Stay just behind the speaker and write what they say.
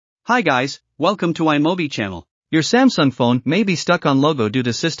Hi guys, welcome to iMobi channel. Your Samsung phone may be stuck on logo due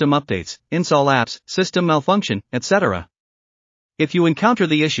to system updates, install apps, system malfunction, etc. If you encounter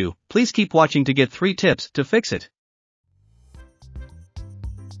the issue, please keep watching to get 3 tips to fix it.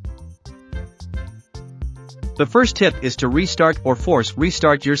 The first tip is to restart or force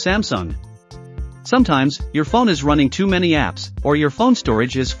restart your Samsung. Sometimes, your phone is running too many apps, or your phone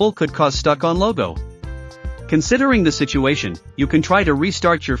storage is full could cause stuck on logo. Considering the situation, you can try to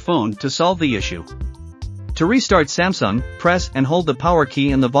restart your phone to solve the issue. To restart Samsung, press and hold the power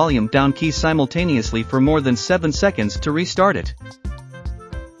key and the volume down key simultaneously for more than 7 seconds to restart it.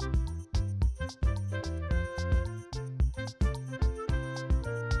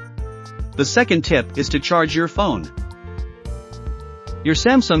 The second tip is to charge your phone. Your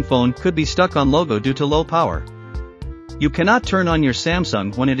Samsung phone could be stuck on logo due to low power. You cannot turn on your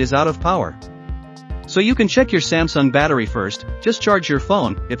Samsung when it is out of power. So you can check your Samsung battery first, just charge your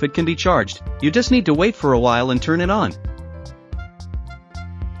phone. If it can be charged, you just need to wait for a while and turn it on.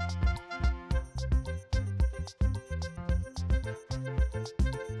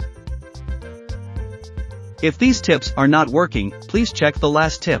 If these tips are not working, please check the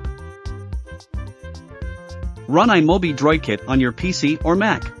last tip. Run iMobi DroidKit on your PC or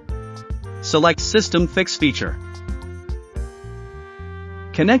Mac. Select System Fix feature.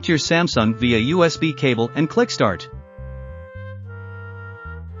 Connect your Samsung via USB cable and click Start.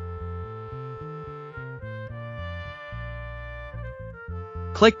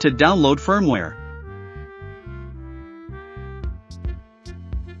 Click to download firmware.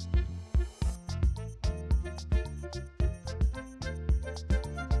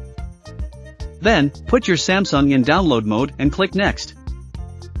 Then, put your Samsung in download mode and click Next.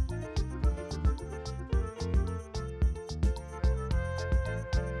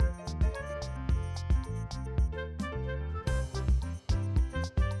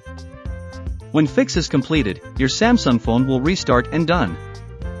 When fix is completed, your Samsung phone will restart and done.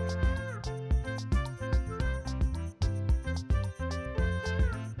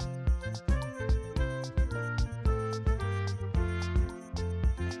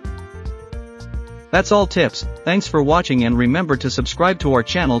 That's all tips. Thanks for watching and remember to subscribe to our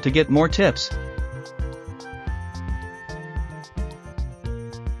channel to get more tips.